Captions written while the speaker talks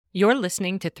You're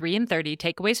listening to 3 in 30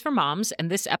 Takeaways for Moms, and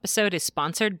this episode is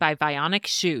sponsored by Vionic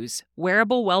Shoes,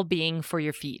 wearable well-being for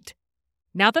your feet.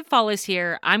 Now that fall is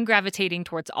here, I'm gravitating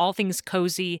towards all things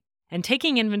cozy and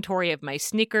taking inventory of my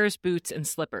sneakers, boots, and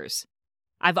slippers.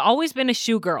 I've always been a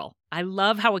shoe girl. I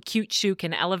love how a cute shoe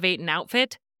can elevate an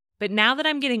outfit, but now that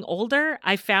I'm getting older,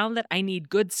 I found that I need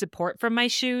good support from my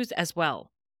shoes as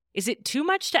well. Is it too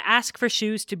much to ask for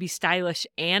shoes to be stylish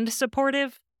and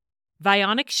supportive?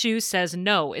 Vionic Shoes says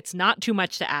no, it's not too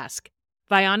much to ask.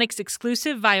 Vionic's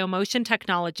exclusive VioMotion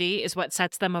technology is what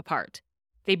sets them apart.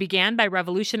 They began by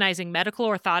revolutionizing medical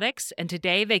orthotics, and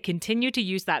today they continue to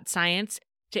use that science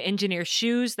to engineer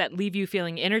shoes that leave you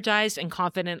feeling energized and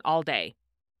confident all day.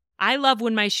 I love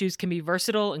when my shoes can be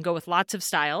versatile and go with lots of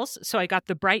styles, so I got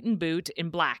the Brighton boot in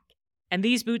black. And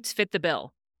these boots fit the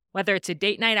bill. Whether it's a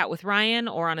date night out with Ryan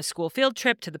or on a school field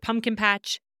trip to the pumpkin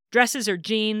patch, dresses or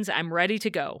jeans, I'm ready to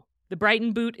go. The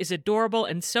Brighton boot is adorable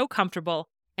and so comfortable,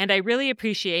 and I really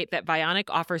appreciate that Vionic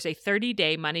offers a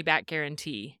 30-day money-back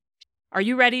guarantee. Are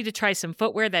you ready to try some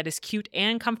footwear that is cute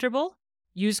and comfortable?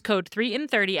 Use code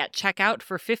 3in30 at checkout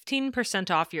for 15%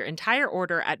 off your entire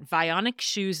order at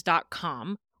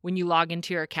vionicshoes.com when you log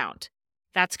into your account.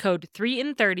 That's code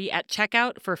 3in30 at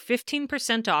checkout for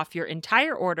 15% off your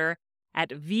entire order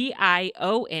at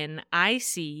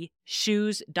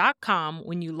vionicshoes.com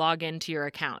when you log into your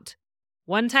account.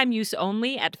 One-time use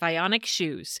only at Vionic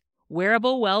Shoes,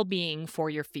 wearable well-being for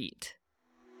your feet.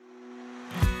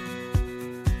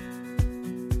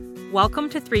 Welcome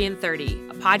to 3 in 30,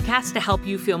 a podcast to help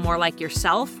you feel more like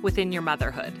yourself within your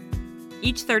motherhood.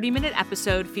 Each 30-minute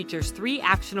episode features 3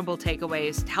 actionable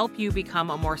takeaways to help you become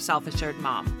a more self-assured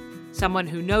mom, someone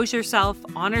who knows yourself,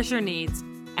 honors your needs,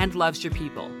 and loves your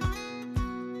people.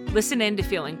 Listen in to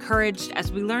feel encouraged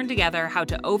as we learn together how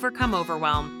to overcome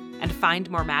overwhelm and find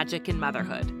more magic in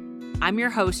motherhood. I'm your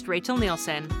host, Rachel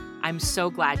Nielsen. I'm so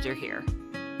glad you're here.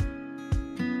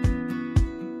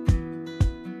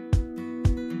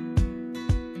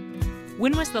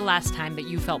 When was the last time that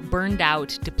you felt burned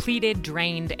out, depleted,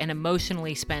 drained, and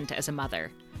emotionally spent as a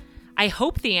mother? I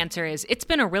hope the answer is it's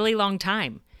been a really long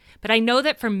time. But I know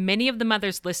that for many of the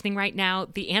mothers listening right now,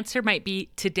 the answer might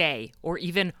be today or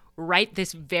even right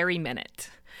this very minute.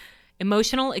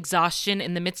 Emotional exhaustion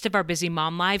in the midst of our busy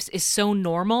mom lives is so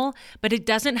normal, but it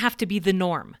doesn't have to be the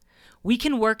norm. We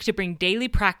can work to bring daily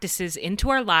practices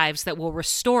into our lives that will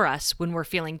restore us when we're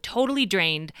feeling totally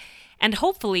drained and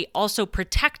hopefully also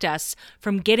protect us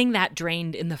from getting that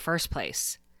drained in the first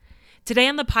place. Today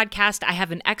on the podcast, I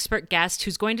have an expert guest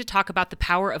who's going to talk about the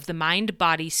power of the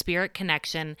mind-body-spirit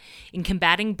connection in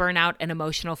combating burnout and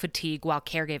emotional fatigue while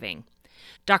caregiving.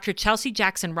 Dr. Chelsea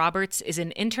Jackson Roberts is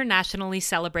an internationally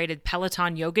celebrated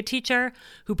Peloton yoga teacher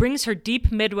who brings her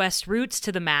deep Midwest roots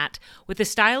to the mat with a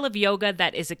style of yoga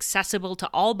that is accessible to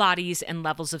all bodies and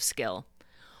levels of skill.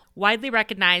 Widely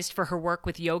recognized for her work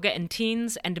with yoga and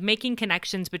teens and making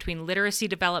connections between literacy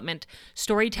development,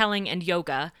 storytelling, and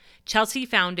yoga, Chelsea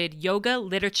founded Yoga,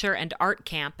 Literature, and Art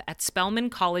Camp at Spelman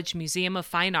College Museum of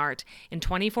Fine Art in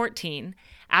 2014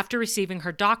 after receiving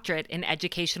her doctorate in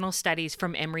educational studies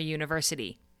from Emory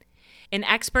University. An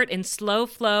expert in slow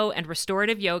flow and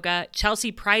restorative yoga,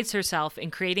 Chelsea prides herself in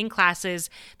creating classes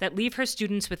that leave her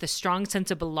students with a strong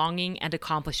sense of belonging and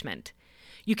accomplishment.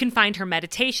 You can find her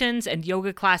meditations and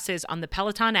yoga classes on the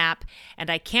Peloton app, and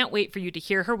I can't wait for you to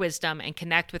hear her wisdom and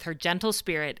connect with her gentle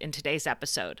spirit in today's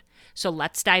episode. So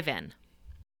let's dive in.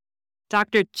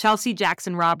 Dr. Chelsea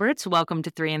Jackson Roberts, welcome to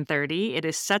 3 in 30. It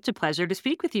is such a pleasure to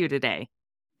speak with you today.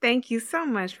 Thank you so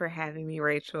much for having me,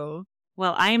 Rachel.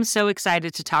 Well, I am so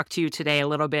excited to talk to you today a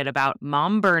little bit about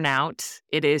mom burnout.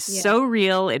 It is so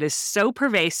real, it is so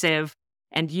pervasive,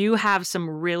 and you have some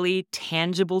really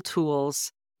tangible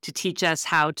tools to teach us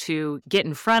how to get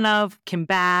in front of,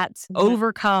 combat,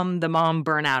 overcome the mom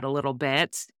burnout a little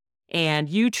bit. And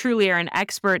you truly are an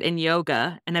expert in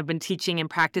yoga and have been teaching and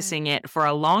practicing it for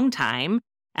a long time.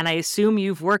 And I assume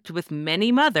you've worked with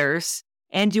many mothers,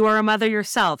 and you are a mother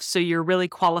yourself, so you're really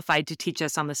qualified to teach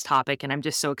us on this topic. And I'm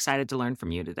just so excited to learn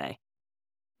from you today.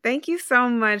 Thank you so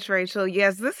much, Rachel.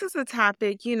 Yes, this is a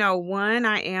topic,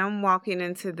 I am walking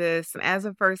into this as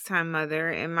a first-time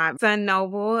mother, and my son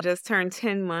Noble just turned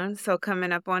 10 months, so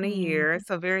coming up on a year,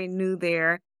 so very new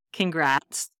there.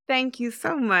 Congrats. Thank you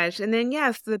so much. And then,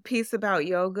 yes, the piece about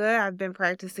yoga, I've been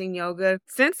practicing yoga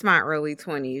since my early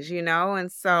 20s,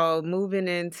 and so moving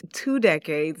into 2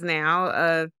 decades now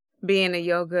of being a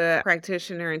yoga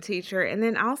practitioner and teacher. And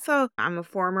then also, I'm a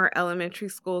former elementary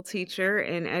school teacher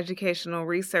and educational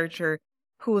researcher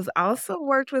who has also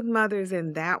worked with mothers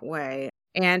in that way.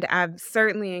 And I've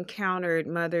certainly encountered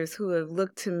mothers who have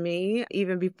looked to me,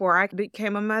 even before I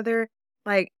became a mother,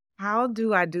 like, how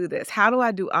do I do this? How do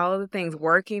I do all of the things?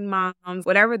 Working moms,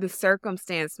 whatever the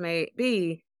circumstance may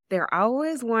be, they're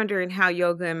always wondering how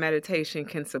yoga and meditation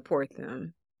can support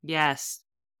them. Yes.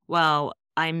 Well,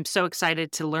 I'm so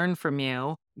excited to learn from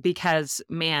you because,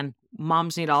 man,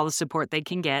 moms need all the support they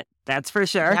can get. That's for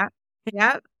sure. Yep.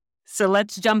 Yep. So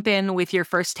let's jump in with your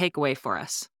first takeaway for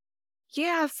us.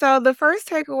 Yeah, so the first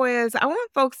takeaway is I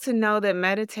want folks to know that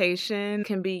meditation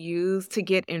can be used to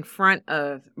get in front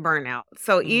of burnout.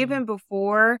 So Mm, even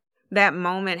before that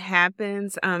moment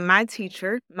happens, my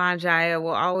teacher, Majaya,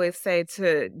 will always say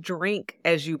to drink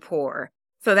as you pour.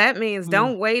 So that means mm,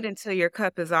 don't wait until your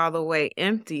cup is all the way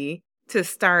empty to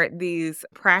start these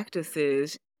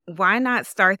practices. Why not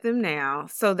start them now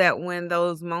so that when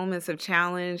those moments of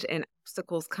challenge and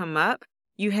obstacles come up,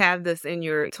 you have this in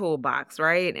your toolbox,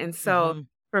 right? And so mhm.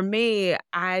 for me,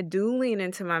 I do lean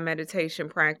into my meditation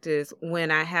practice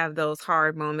when I have those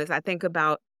hard moments. I think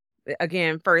about,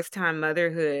 again, first time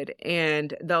motherhood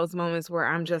and those moments where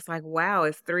I'm just like, wow,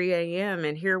 it's 3 a.m.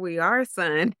 and here we are,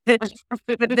 son.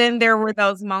 But then there were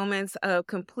those moments of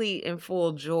complete and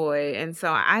full joy. And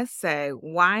so I say,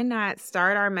 why not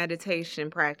start our meditation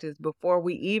practice before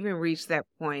we even reach that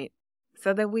point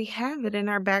so that we have it in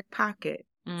our back pocket?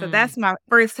 So Mm. that's my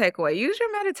first takeaway. Use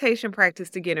your meditation practice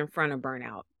to get in front of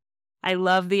burnout. I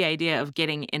love the idea of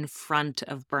getting in front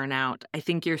of burnout. I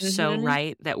think you're so Mhm.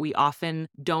 right that we often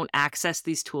don't access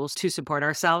these tools to support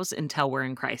ourselves until we're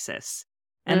in crisis.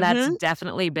 And that's Mhm.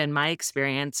 definitely been my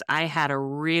experience. I had a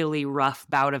really rough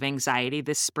bout of anxiety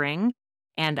this spring,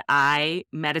 and I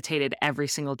meditated every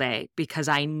single day because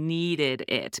I needed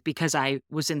it, because I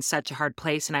was in such a hard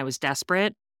place and I was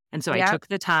desperate. And so I Yep. took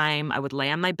the time, I would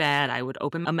lay on my bed, I would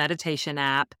open a meditation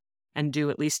app and do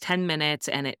at least 10 minutes,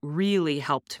 and it really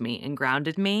helped me and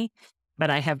grounded me. But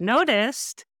I have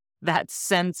noticed that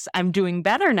since I'm doing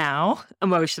better now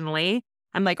emotionally,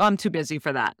 I'm like, "Oh, I'm too busy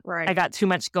for that. I Right. got too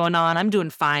much going on. I'm doing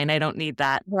fine. I don't need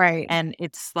that." Right. And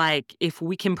it's like, if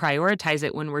we can prioritize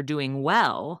it when we're doing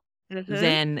well,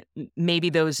 Mhm. then maybe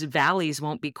those valleys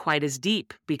won't be quite as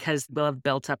deep because we'll have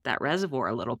built up that reservoir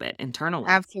a little bit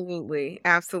internally. Absolutely.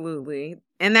 Absolutely.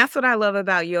 And that's what I love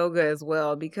about yoga as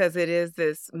well, because it is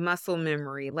this muscle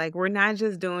memory. Like we're not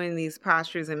just doing these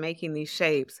postures and making these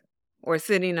shapes or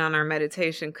sitting on our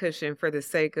meditation cushion for the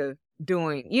sake of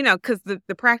doing, because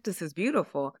the practice is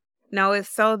beautiful. No, it's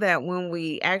so that when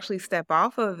we actually step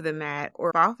off of the mat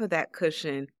or off of that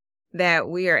cushion, that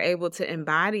we are able to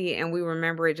embody and we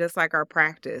remember it just like our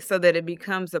practice so that it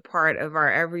becomes a part of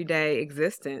our everyday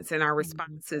existence and our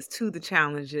Mhm. responses to the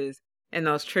challenges and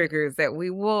those triggers that we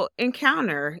will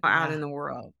encounter out Yeah. in the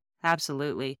world.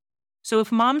 Absolutely. So,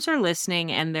 if moms are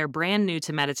listening and they're brand new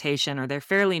to meditation or they're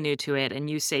fairly new to it, and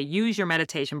you say, use your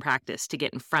meditation practice to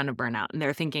get in front of burnout, and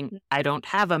they're thinking, I don't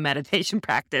have a meditation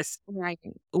practice,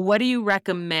 Right. what do you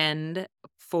recommend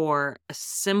for a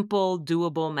simple,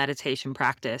 doable meditation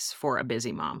practice for a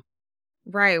busy mom?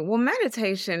 Right. Well,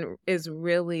 meditation is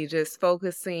really just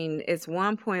focusing, it's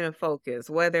one point of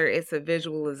focus, whether it's a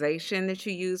visualization that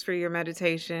you use for your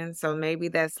meditation. So maybe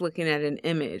that's looking at an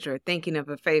image or thinking of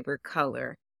a favorite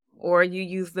color, or you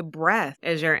use the breath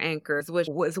as your anchors, which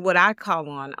was what I call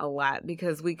on a lot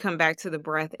because we come back to the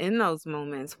breath in those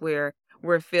moments where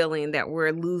we're feeling that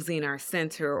we're losing our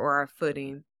center or our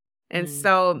footing. And Mm,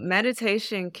 so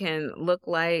meditation can look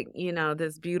like,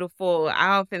 this beautiful, I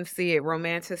often see it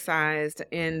romanticized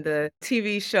in the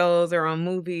TV shows or on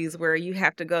movies where you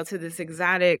have to go to this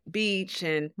exotic beach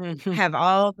and mhm, have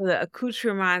all the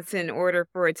accoutrements in order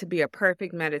for it to be a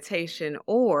perfect meditation.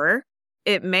 Or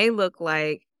it may look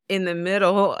like in the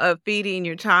middle of feeding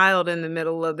your child in the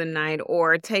middle of the night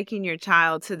or taking your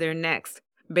child to their next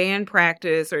band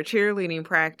practice or cheerleading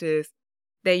practice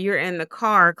that you're in the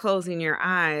car closing your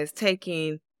eyes,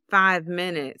 taking 5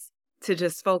 minutes to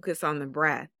just focus on the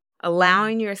breath,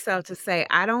 mm, allowing yourself to say,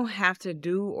 I don't have to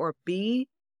do or be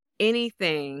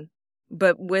anything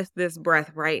but with this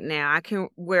breath right now. I can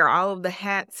wear all of the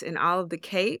hats and all of the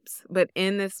capes, but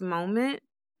in this moment,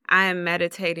 I am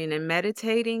meditating, and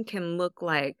meditating can look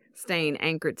like staying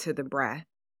anchored to the breath.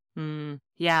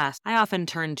 yes. I often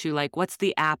turn to like, what's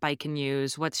the app I can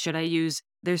use? What should I use?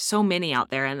 There's so many out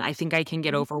there, and I think I can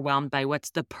get Mhm. overwhelmed by what's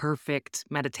the perfect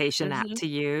meditation app Mhm. to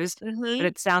use. But Mhm.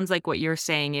 it sounds like what you're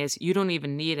saying is you don't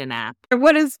even need an app.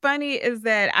 What is funny is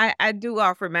that I do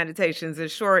offer meditations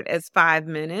as short as 5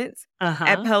 minutes Uh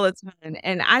at huh. Peloton,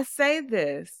 and I say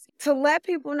this to let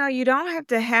people know you don't have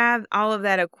to have all of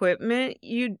that equipment.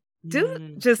 You do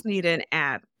Mm, just need an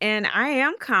app, and I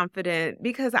am confident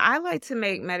because I like to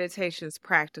make meditations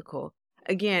practical.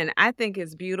 Again, I think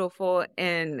it's beautiful,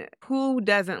 and who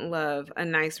doesn't love a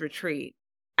nice retreat?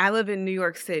 I live in New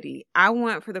York City. I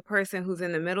want for the person who's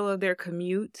in the middle of their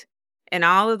commute and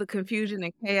all of the confusion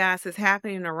and chaos is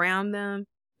happening around them,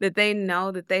 that they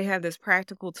know that they have this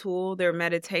practical tool, their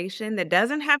meditation, that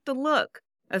doesn't have to look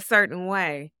a certain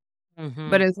way.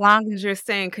 But as long as you're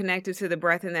staying connected to the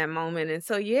breath in that moment. And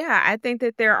so, yeah, I think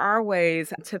that there are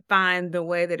ways to find the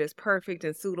way that is perfect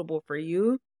and suitable for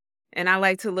you. And I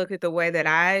like to look at the way that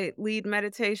I lead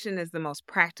meditation as the most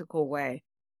practical way.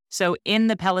 So in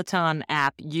the Peloton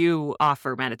app, you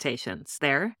offer meditations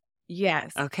there?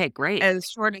 Yes. Okay, great. As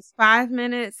short as 5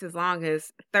 minutes, as long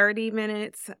as 30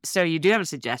 minutes. So you do have a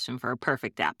suggestion for a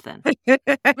perfect app then?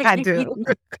 I do.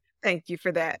 Thank you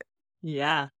for that.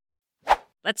 Yeah.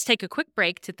 Let's take a quick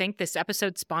break to thank this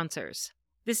episode's sponsors.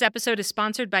 This episode is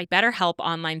sponsored by BetterHelp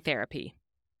Online Therapy.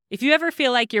 If you ever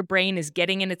feel like your brain is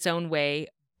getting in its own way,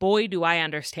 boy, do I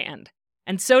understand.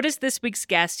 And so does this week's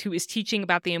guest, who is teaching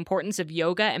about the importance of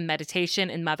yoga and meditation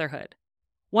in motherhood.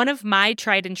 One of my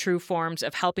tried and true forms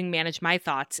of helping manage my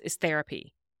thoughts is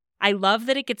therapy. I love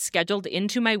that it gets scheduled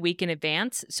into my week in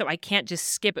advance, so I can't just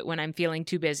skip it when I'm feeling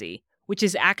too busy, which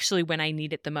is actually when I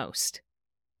need it the most.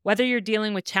 Whether you're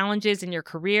dealing with challenges in your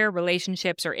career,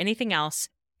 relationships, or anything else,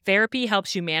 therapy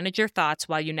helps you manage your thoughts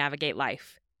while you navigate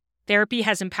life. Therapy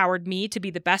has empowered me to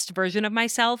be the best version of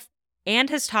myself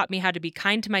and has taught me how to be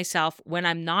kind to myself when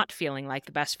I'm not feeling like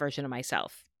the best version of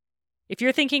myself. If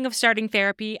you're thinking of starting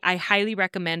therapy, I highly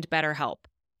recommend BetterHelp.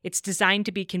 It's designed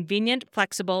to be convenient,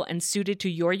 flexible, and suited to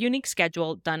your unique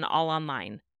schedule, done all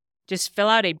online. Just fill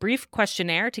out a brief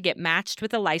questionnaire to get matched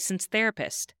with a licensed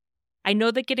therapist. I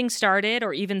know that getting started,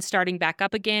 or even starting back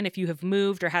up again if you have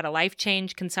moved or had a life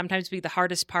change, can sometimes be the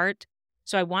hardest part,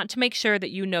 so I want to make sure that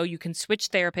you know you can switch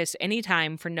therapists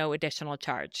anytime for no additional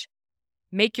charge.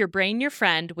 Make your brain your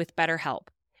friend with BetterHelp.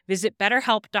 Visit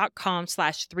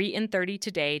betterhelp.com/3in30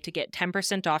 today to get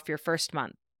 10% off your first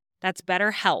month. That's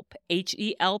BetterHelp,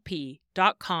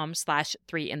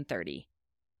 HELP.com/3in30.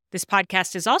 This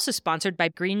podcast is also sponsored by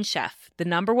Green Chef, the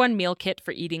 #1 meal kit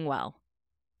for eating well.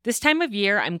 This time of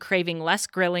year, I'm craving less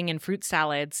grilling and fruit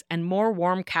salads and more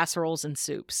warm casseroles and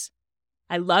soups.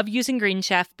 I love using Green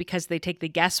Chef because they take the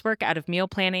guesswork out of meal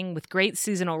planning with great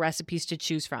seasonal recipes to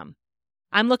choose from.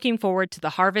 I'm looking forward to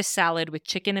the harvest salad with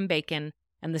chicken and bacon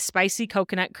and the spicy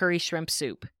coconut curry shrimp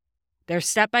soup. Their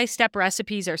step-by-step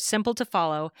recipes are simple to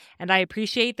follow, and I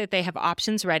appreciate that they have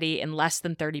options ready in less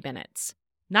than 30 minutes.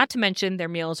 Not to mention, their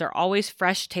meals are always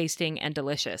fresh-tasting and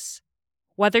delicious.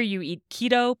 Whether you eat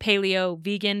keto, paleo,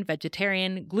 vegan,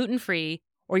 vegetarian, gluten-free,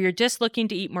 or you're just looking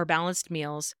to eat more balanced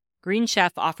meals, Green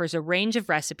Chef offers a range of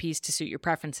recipes to suit your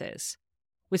preferences.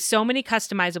 With so many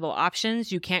customizable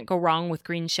options, you can't go wrong with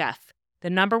Green Chef, the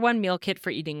 #1 meal kit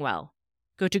for eating well.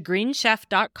 Go to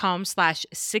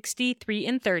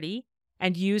greenchef.com/63in30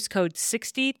 and use code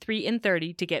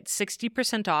 63in30 to get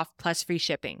 60% off plus free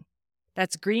shipping.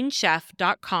 That's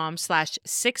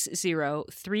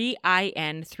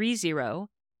greenchef.com/603in30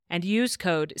 and use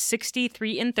code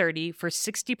 63in30 for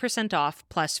 60% off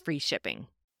plus free shipping.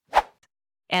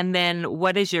 And then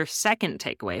what is your second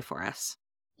takeaway for us?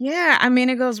 Yeah, I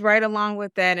mean, it goes right along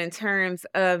with that in terms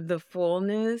of the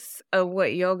fullness of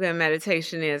what yoga and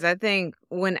meditation is. I think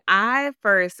when I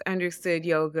first understood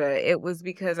yoga, it was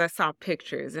because I saw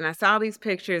pictures and I saw these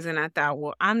pictures and I thought,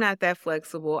 well, I'm not that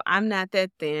flexible. I'm not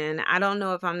that thin. I don't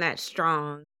know if I'm that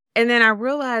strong. And then I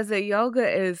realized that yoga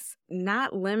is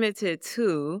not limited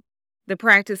to the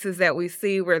practices that we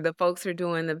see where the folks are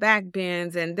doing the back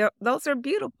bends, and those are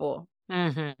beautiful.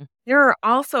 Mm-hmm. There are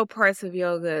also parts of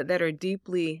yoga that are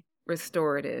deeply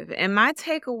restorative. And my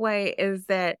takeaway is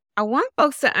that I want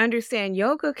folks to understand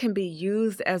yoga can be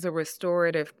used as a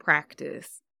restorative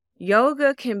practice.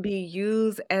 Yoga can be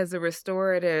used as a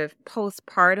restorative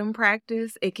postpartum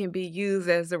practice. It can be used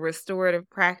as a restorative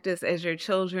practice as your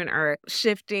children are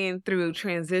shifting through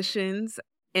transitions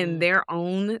in their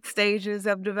own stages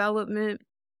of development.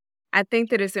 I think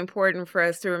that it's important for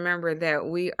us to remember that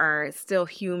we are still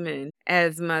human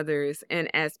as mothers and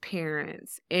as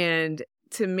parents. And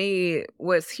to me,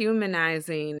 what's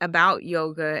humanizing about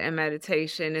yoga and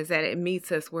meditation is that it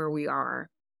meets us where we are.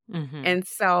 Mm-hmm. And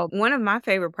so one of my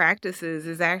favorite practices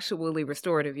is actually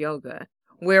restorative yoga,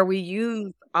 where we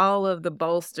use all of the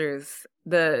bolsters,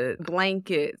 the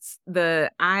blankets, the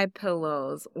eye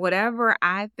pillows, whatever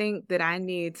I think that I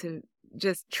need to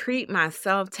just treat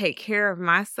myself, take care of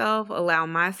myself, allow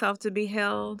myself to be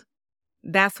held.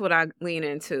 That's what I lean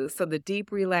into. So the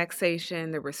deep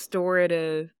relaxation, the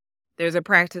restorative, there's a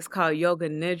practice called yoga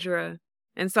nidra.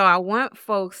 And so I want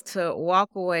folks to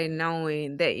walk away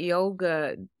knowing that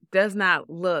yoga does not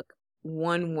look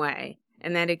one way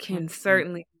and that it can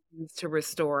certainly be used to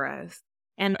restore us.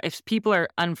 And if people are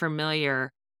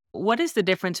unfamiliar What is the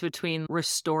difference between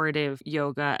restorative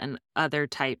yoga and other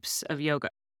types of yoga?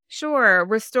 Sure.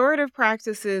 Restorative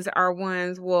practices are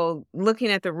ones, well, looking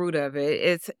at the root of it,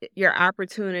 it's your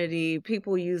opportunity.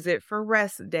 People use it for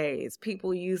rest days,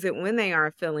 people use it when they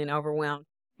are feeling overwhelmed.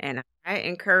 And I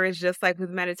encourage, just like with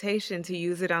meditation, to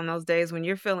use it on those days when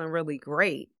you're feeling really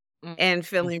great Mm. and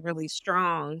feeling really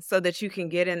strong so that you can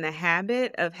get in the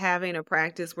habit of having a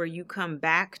practice where you come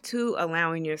back to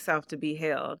allowing yourself to be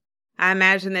held. I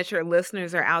imagine that your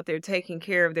listeners are out there taking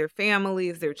care of their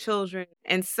families, their children.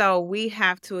 And so we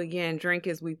have to, again, drink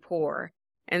as we pour.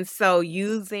 And so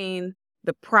using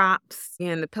the props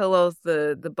and the pillows,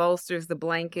 the bolsters, the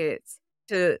blankets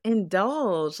to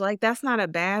indulge, like that's not a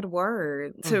bad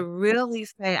word. Mm. To really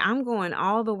say, I'm going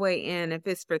all the way in. If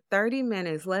it's for 30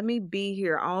 minutes, let me be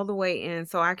here all the way in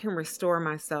so I can restore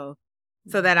myself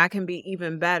so that I can be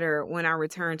even better when I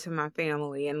return to my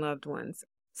family and loved ones.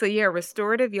 So yeah,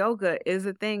 restorative yoga is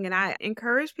a thing, and I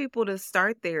encourage people to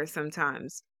start there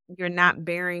sometimes. You're not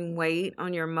bearing weight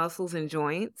on your muscles and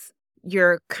joints.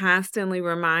 You're constantly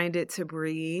reminded to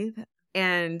breathe.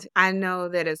 And I know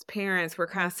that as parents, we're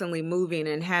constantly moving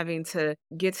and having to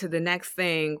get to the next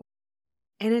thing.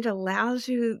 And it allows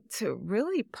you to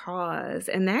really pause,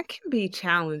 and that can be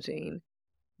challenging.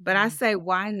 But I Mm. say,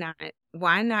 why not?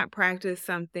 Why not practice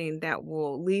something that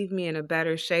will leave me in a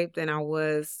better shape than I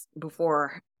was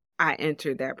before I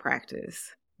entered that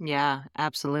practice? Yeah,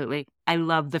 absolutely. I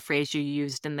love the phrase you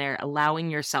used in there, allowing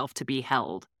yourself to be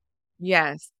held.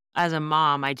 Yes. As a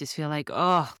mom, I just feel like,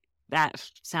 oh, that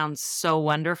sounds so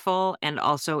wonderful. And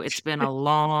also, it's been a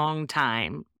long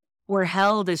time. We're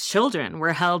held as children,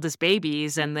 we're held as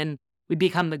babies, and then we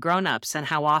become the grown-ups. And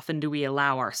how often do we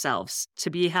allow ourselves to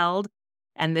be held?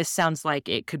 And this sounds like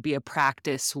it could be a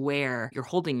practice where you're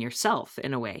holding yourself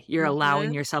in a way. You're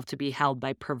allowing Mhm. yourself to be held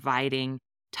by providing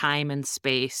time and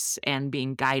space and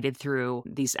being guided through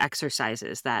these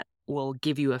exercises that will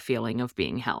give you a feeling of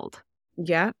being held.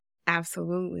 Yep,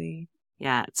 absolutely.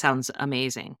 Yeah, it sounds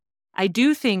amazing. I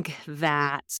do think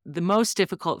that the most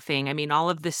difficult thing, I mean, all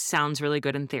of this sounds really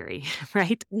good in theory,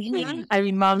 right? Mhm. I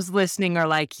mean, moms listening are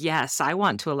like, yes, I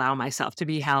want to allow myself to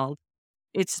be held.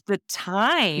 It's the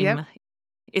Yep. time.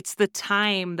 It's the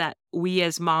time that we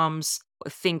as moms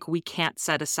think we can't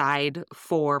set aside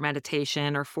for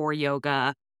meditation or for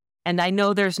yoga. And I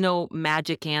know there's no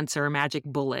magic answer, magic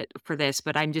bullet for this,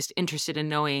 but I'm just interested in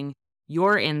knowing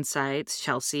your insights,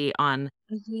 Chelsea, on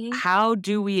Mhm. how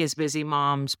do we as busy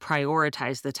moms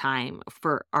prioritize the time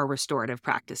for our restorative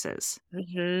practices?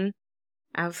 Mhm.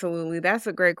 Absolutely. That's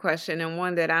a great question, and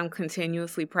one that I'm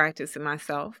continuously practicing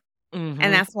myself.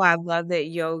 And Mhm. that's why I love that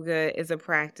yoga is a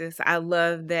practice. I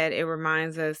love that it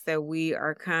reminds us that we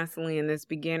are constantly in this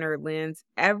beginner lens.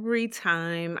 Every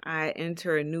time I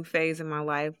enter a new phase in my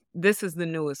life, this is the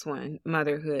newest one,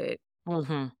 motherhood.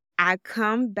 Mhm. I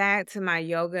come back to my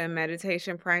yoga and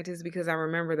meditation practice because I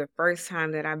remember the first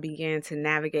time that I began to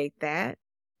navigate that.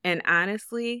 And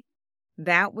honestly,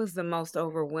 that was the most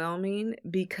overwhelming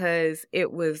because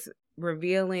it was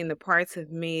revealing the parts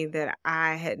of me that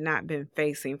I had not been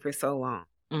facing for so long.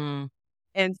 Mm.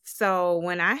 And so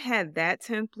when I had that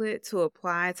template to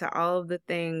apply to all of the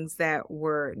things that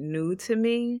were new to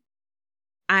me,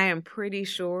 I am pretty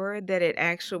sure that it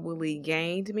actually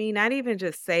gained me, not even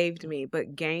just saved me,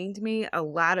 but gained me a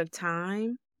lot of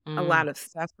time, a Mm. lot of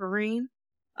suffering,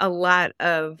 a lot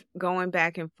of going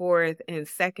back and forth and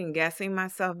second guessing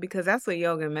myself because that's what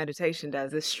yoga and meditation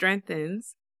does. It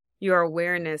strengthens your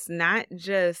awareness, not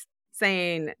just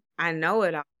saying, I know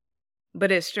it all,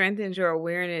 but it strengthens your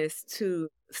awareness to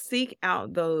seek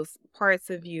out those parts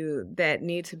of you that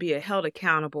need to be held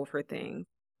accountable for things.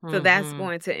 So that's Mhm.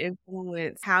 going to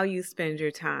influence how you spend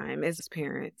your time as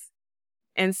parents.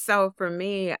 And so for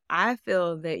me, I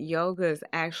feel that yoga is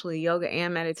actually yoga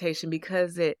and meditation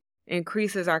because it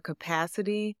increases our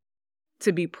capacity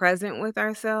to be present with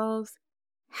ourselves.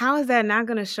 How is that not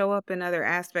going to show up in other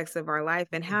aspects of our life?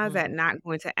 And how is that Mhm. not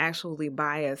going to actually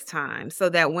buy us time so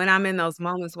that when I'm in those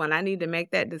moments when I need to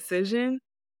make that decision,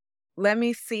 let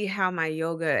me see how my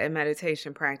yoga and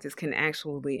meditation practice can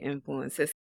actually influence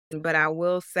this. But I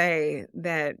will say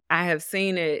that I have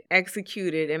seen it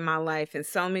executed in my life in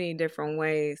so many different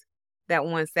ways that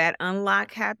once that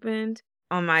unlock happened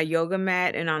on my yoga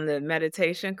mat and on the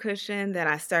meditation cushion, that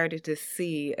I started to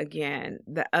see again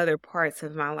the other parts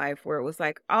of my life where it was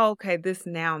like, oh, okay, this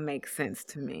now makes sense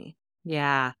to me.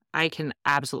 Yeah, I can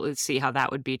absolutely see how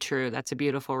that would be true. That's a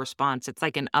beautiful response. It's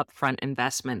like an upfront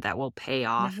investment that will pay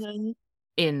off Mhm.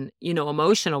 in,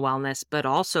 emotional wellness, but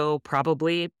also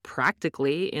probably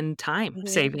practically in time Mhm.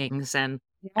 savings and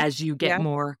Yeah. as you get Yeah.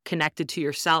 more connected to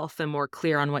yourself and more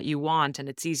clear on what you want, and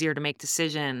it's easier to make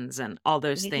decisions and all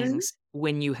those Mhm. things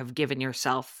when you have given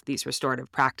yourself these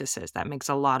restorative practices. That makes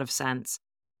a lot of sense.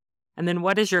 And then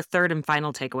what is your third and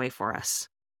final takeaway for us?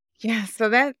 Yeah, so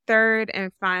that third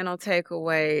and final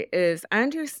takeaway is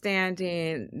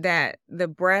understanding that the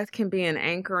breath can be an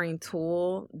anchoring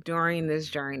tool during this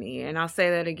journey. And I'll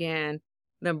say that again.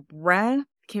 The breath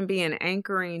can be an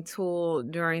anchoring tool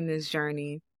during this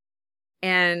journey.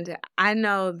 And I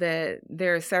know that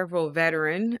there are several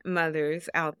veteran mothers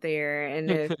out there,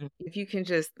 and if you can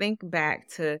just think back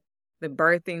to the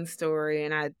birthing story,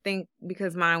 and I think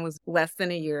because mine was less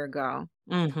than a year ago,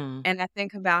 Mhm. and I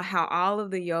think about how all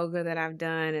of the yoga that I've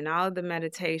done and all of the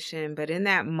meditation, but in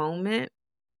that moment,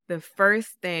 the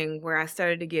first thing where I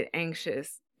started to get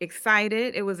anxious,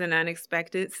 excited, it was an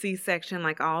unexpected C-section,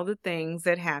 like all the things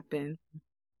that happen.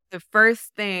 The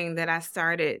first thing that I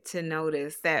started to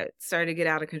notice that started to get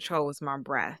out of control was my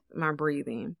breath, my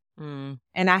breathing. Mm.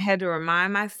 And I had to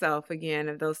remind myself again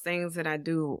of those things that I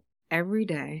do every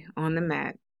day on the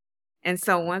mat. And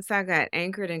so once I got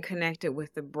anchored and connected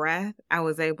with the breath, I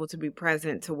was able to be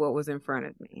present to what was in front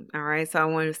of me. All right. So I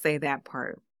wanted to say that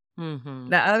part. Mhm.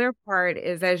 The other part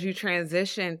is as you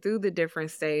transition through the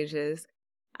different stages,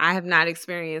 I have not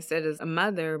experienced it as a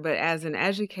mother, but as an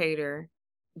educator,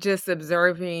 just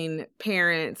observing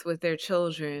parents with their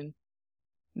children,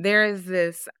 there is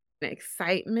this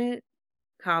excitement,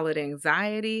 call it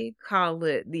anxiety, call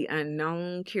it the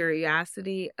unknown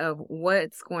curiosity of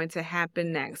what's going to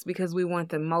happen next because we want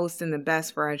the most and the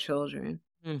best for our children.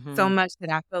 So Mhm. much that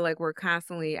I feel like we're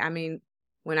constantly I mean,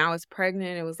 when I was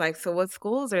pregnant, it was like, "So what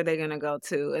schools are they gonna go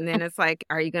to?" And then it's like,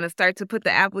 "Are you gonna start to put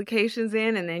the applications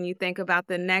in?" And then you think about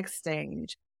the next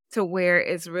stage to where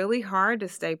it's really hard to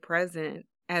stay present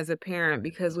as a parent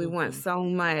because we want Mhm. so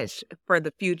much for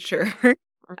the future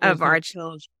of Mhm. our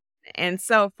children. And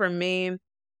so for me,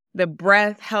 the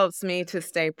breath helps me to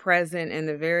stay present in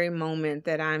the very moment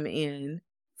that I'm in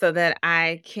so that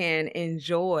I can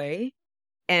enjoy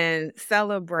and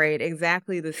celebrate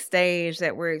exactly the stage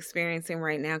that we're experiencing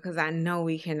right now because I know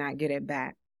we cannot get it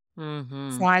back.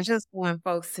 So Mhm. I just want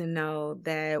folks to know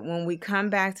that when we come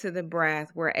back to the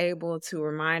breath, we're able to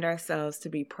remind ourselves to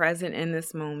be present in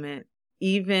this moment,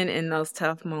 even in those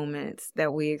tough moments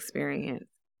that we experience.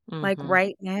 Like Mhm.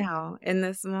 right now, in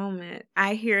this moment,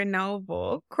 I hear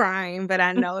Noble crying, but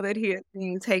I know that he is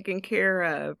being taken care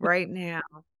of right now.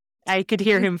 I could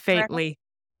hear His him breath. faintly,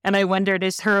 and I wondered,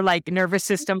 is her, like, nervous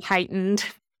system heightened?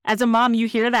 As a mom, you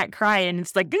hear that cry, and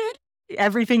it's like,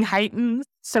 everything heightens,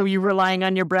 so you're relying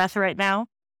on your breath right now?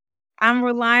 I'm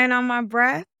relying on my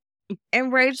breath.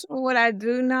 And Rachel, what I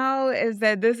do know is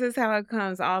that this is how it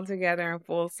comes all together in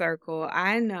full circle.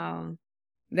 I know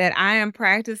that I am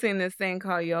practicing this thing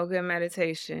called yoga and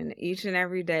meditation each and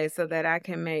every day so that I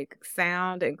can make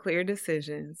sound and clear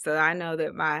decisions. So I know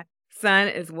that my son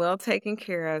is well taken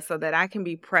care of so that I can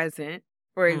be present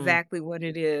for Mm. exactly what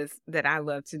it is that I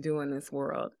love to do in this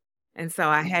world. And so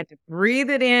I had to breathe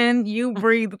it in. You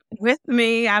breathe with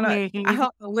me. I Mhm.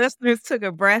 hope the listeners took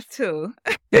a breath too.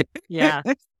 Yeah,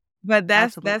 But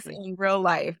that's absolutely. in real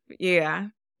life. Yeah.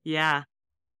 Yeah.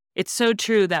 It's so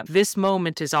true that this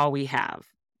moment is all we have,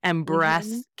 and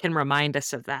Mhm. breath can remind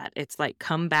us of that. It's like,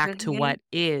 come back to Mhm. what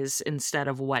is instead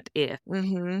of what if.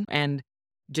 Mhm. And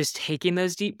just taking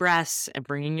those deep breaths and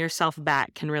bringing yourself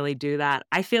back can really do that.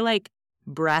 I feel like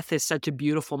breath is such a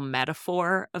beautiful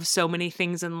metaphor of so many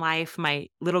things in life. My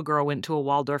little girl went to a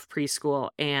Waldorf preschool,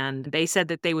 and they said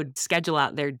that they would schedule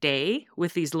out their day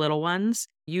with these little ones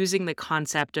using the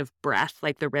concept of breath,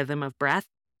 like the rhythm of breath.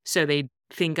 So they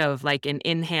think of like an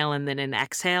inhale and then an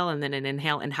exhale and then an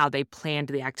inhale, and how they planned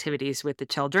the activities with the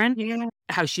children. Yeah.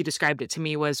 How she described it to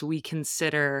me was, we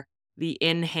consider the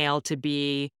inhale to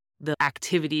be the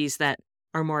activities that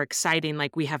are more exciting.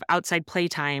 Like, we have outside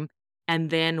playtime, and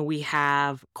then we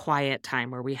have quiet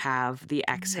time where we have the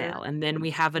Mhm. exhale. And then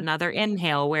we have another Mhm.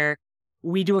 inhale where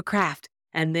we do a craft.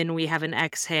 And then we have an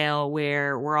exhale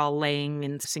where we're all laying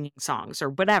and singing songs or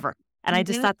whatever. And I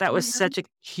just Mhm. thought that was Mhm. such a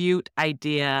cute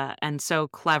idea and so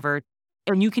clever.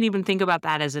 And you can even think about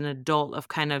that as an adult, of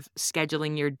kind of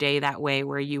scheduling your day that way,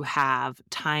 where you have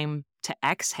time to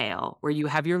exhale, where you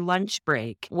have your lunch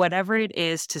break, whatever it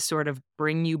is to sort of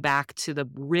bring you back to the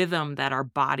rhythm that our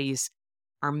bodies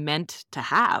are meant to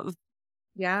have.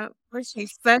 Yeah,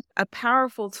 she's such a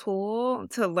powerful tool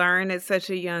to learn at such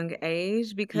a young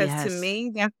age because to Yes.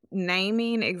 me, that's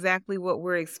naming exactly what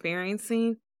we're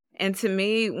experiencing. And to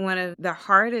me, one of the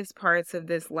hardest parts of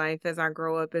this life as I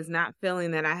grow up is not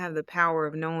feeling that I have the power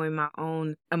of knowing my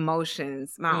own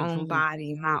emotions, my own Mhm.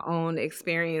 body, my own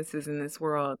experiences in this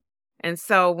world. And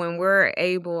so when we're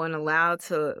able and allowed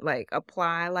to like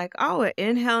apply like, oh, an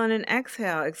inhale and an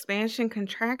exhale, expansion,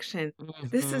 contraction,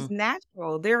 this Hmm. is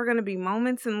natural. There are going to be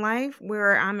moments in life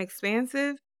where I'm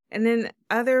expansive and then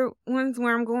other ones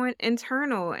where I'm going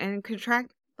internal and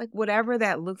contract, like whatever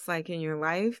that looks like in your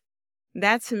life.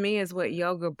 That to me is what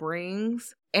yoga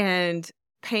brings and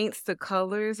paints the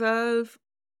colors of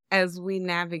as we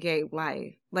navigate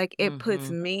life. Like it puts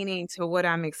Hmm. meaning to what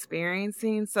I'm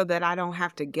experiencing so that I don't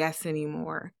have to guess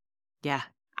anymore. Yeah.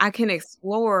 I can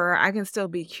explore, I can still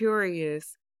be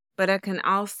curious, but I can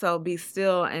also be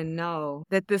still and know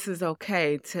that this is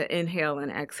okay to inhale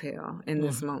and exhale in Hmm.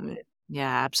 this moment.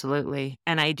 Yeah, absolutely.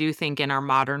 And I do think in our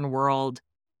modern world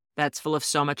that's full of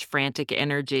so much frantic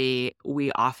energy,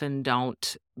 we often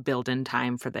don't build in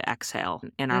time for the exhale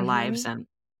in our lives. Mhm. And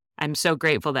I'm so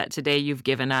grateful that today you've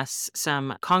given us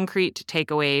some concrete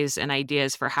takeaways and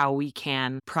ideas for how we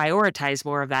can prioritize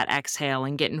more of that exhale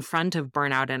and get in front of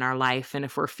burnout in our life. And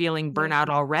if we're feeling Yeah. burnout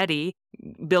already,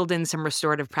 build in some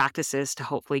restorative practices to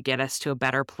hopefully get us to a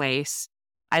better place.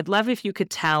 I'd love if you could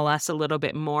tell us a little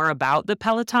bit more about the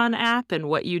Peloton app and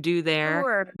what you do there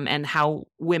Sure. and how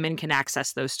women can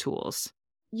access those tools.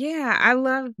 Yeah, I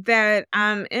love that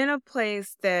I'm in a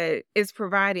place that is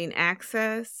providing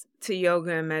access to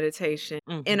yoga and meditation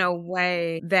in Mhm. a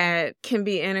way that can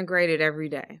be integrated every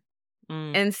day.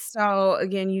 Mm. And so,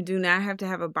 again, you do not have to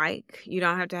have a bike. You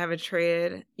don't have to have a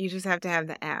tread. You just have to have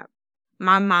the app.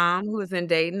 My mom, who is in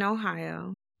Dayton,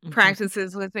 Ohio, Mhm.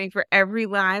 practices with me for every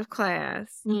live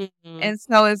class. Mhm. And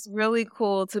so it's really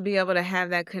cool to be able to have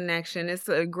that connection. It's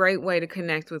a great way to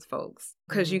connect with folks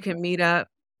because you Mhm. can meet up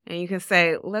and you can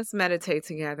say, let's meditate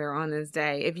together on this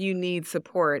day if you need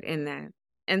support in that.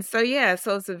 And so, yeah,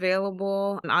 so it's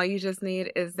available. All you just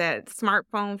need is that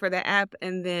smartphone for the app.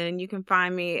 And then you can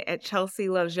find me at Chelsea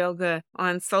Loves Yoga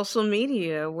on social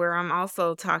media, where I'm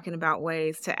also talking about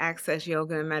ways to access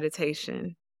yoga and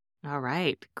meditation. All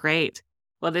right, great.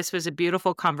 Well, this was a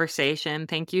beautiful conversation.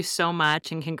 Thank you so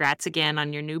much. And congrats again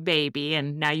on your new baby.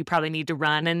 And now you probably need to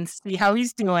run and see how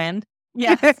he's doing.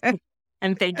 Yes.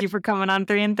 And thank you for coming on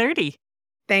 3 and 30.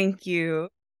 Thank you.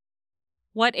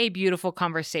 What a beautiful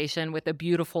conversation with a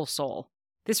beautiful soul.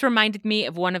 This reminded me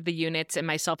of one of the units in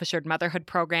my Self Assured Motherhood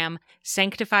program,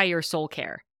 Sanctify Your Soul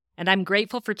Care. And I'm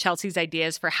grateful for Chelsea's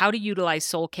ideas for how to utilize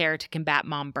soul care to combat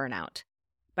mom burnout.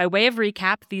 By way of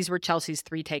recap, these were Chelsea's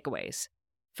 3 takeaways.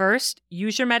 First,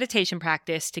 use your meditation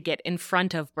practice to get in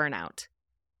front of burnout.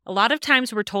 A lot of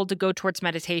times we're told to go towards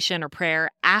meditation or prayer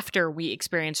after we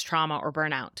experience trauma or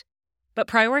burnout. But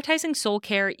prioritizing soul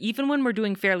care, even when we're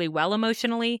doing fairly well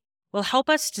emotionally, will help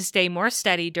us to stay more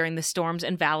steady during the storms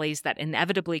and valleys that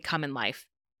inevitably come in life,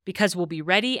 because we'll be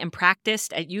ready and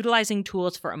practiced at utilizing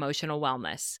tools for emotional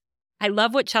wellness. I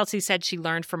love what Chelsea said she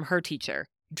learned from her teacher: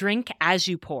 drink as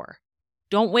you pour.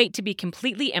 Don't wait to be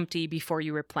completely empty before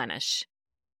you replenish.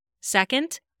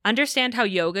 Second, understand how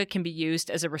yoga can be used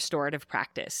as a restorative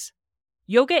practice.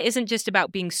 Yoga isn't just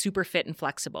about being super fit and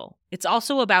flexible. It's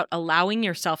also about allowing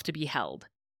yourself to be held.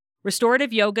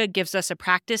 Restorative yoga gives us a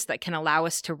practice that can allow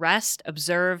us to rest,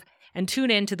 observe, and tune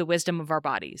in to the wisdom of our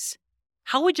bodies.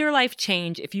 How would your life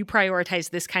change if you prioritize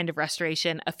this kind of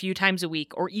restoration a few times a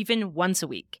week or even once a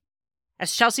week?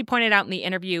 As Chelsea pointed out in the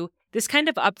interview, this kind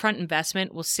of upfront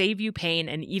investment will save you pain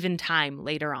and even time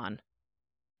later on.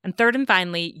 And third and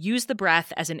finally, use the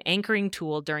breath as an anchoring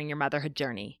tool during your motherhood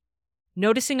journey.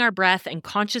 Noticing our breath and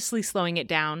consciously slowing it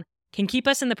down can keep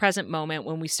us in the present moment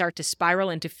when we start to spiral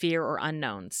into fear or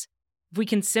unknowns. If we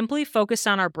can simply focus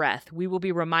on our breath, we will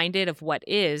be reminded of what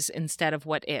is instead of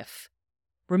what if.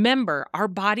 Remember, our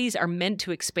bodies are meant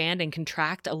to expand and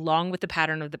contract along with the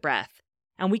pattern of the breath,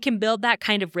 and we can build that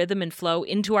kind of rhythm and flow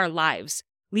into our lives,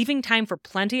 leaving time for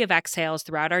plenty of exhales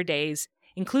throughout our days,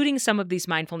 including some of these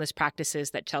mindfulness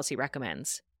practices that Chelsea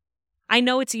recommends. I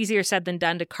know it's easier said than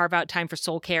done to carve out time for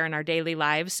soul care in our daily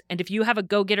lives, and if you have a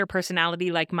go-getter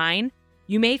personality like mine,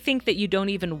 you may think that you don't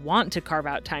even want to carve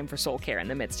out time for soul care in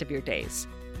the midst of your days.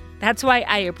 That's why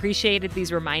I appreciated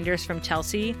these reminders from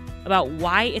Chelsea about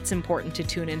why it's important to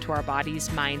tune into our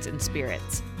bodies, minds, and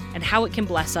spirits, and how it can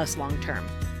bless us long-term.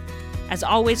 As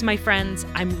always, my friends,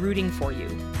 I'm rooting for you.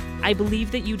 I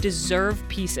believe that you deserve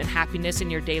peace and happiness in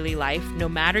your daily life, no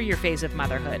matter your phase of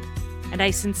motherhood. And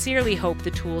I sincerely hope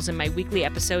the tools in my weekly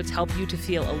episodes help you to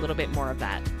feel a little bit more of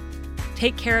that.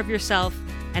 Take care of yourself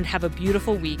and have a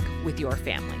beautiful week with your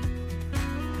family.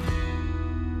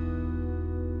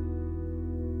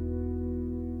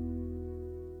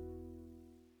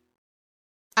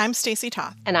 I'm Stacey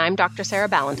Toth. And I'm Dr. Sarah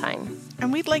Ballantyne.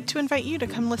 And we'd like to invite you to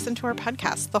come listen to our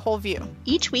podcast, The Whole View.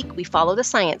 Each week, we follow the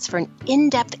science for an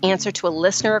in-depth answer to a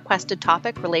listener-requested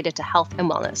topic related to health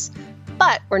and wellness.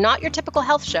 But we're not your typical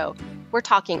health show. We're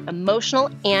talking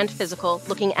emotional and physical,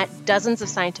 looking at dozens of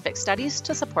scientific studies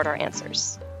to support our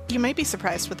answers. You might be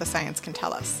surprised what the science can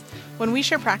tell us. When we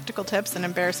share practical tips and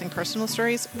embarrassing personal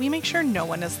stories, we make sure no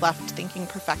one is left thinking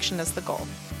perfection is the goal.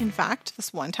 In fact,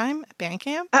 this one time at band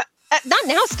camp... Not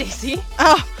now, Stacey.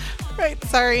 Oh, right,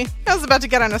 sorry. I was about to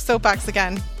get on a soapbox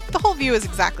again. The Whole View is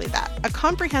exactly that, a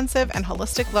comprehensive and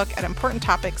holistic look at important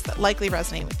topics that likely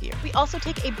resonate with you. We also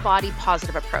take a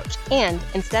body-positive approach, and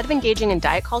instead of engaging in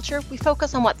diet culture, we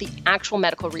focus on what the actual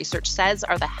medical research says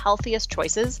are the healthiest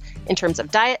choices in terms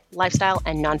of diet, lifestyle,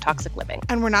 and non-toxic living.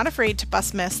 And we're not afraid to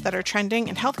bust myths that are trending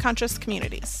in health-conscious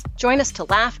communities. Join us to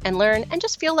laugh and learn and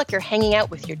just feel like you're hanging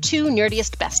out with your two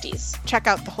nerdiest besties. Check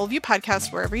out the Whole View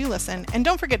podcast wherever you listen, and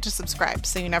don't forget to subscribe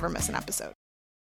so you never miss an episode.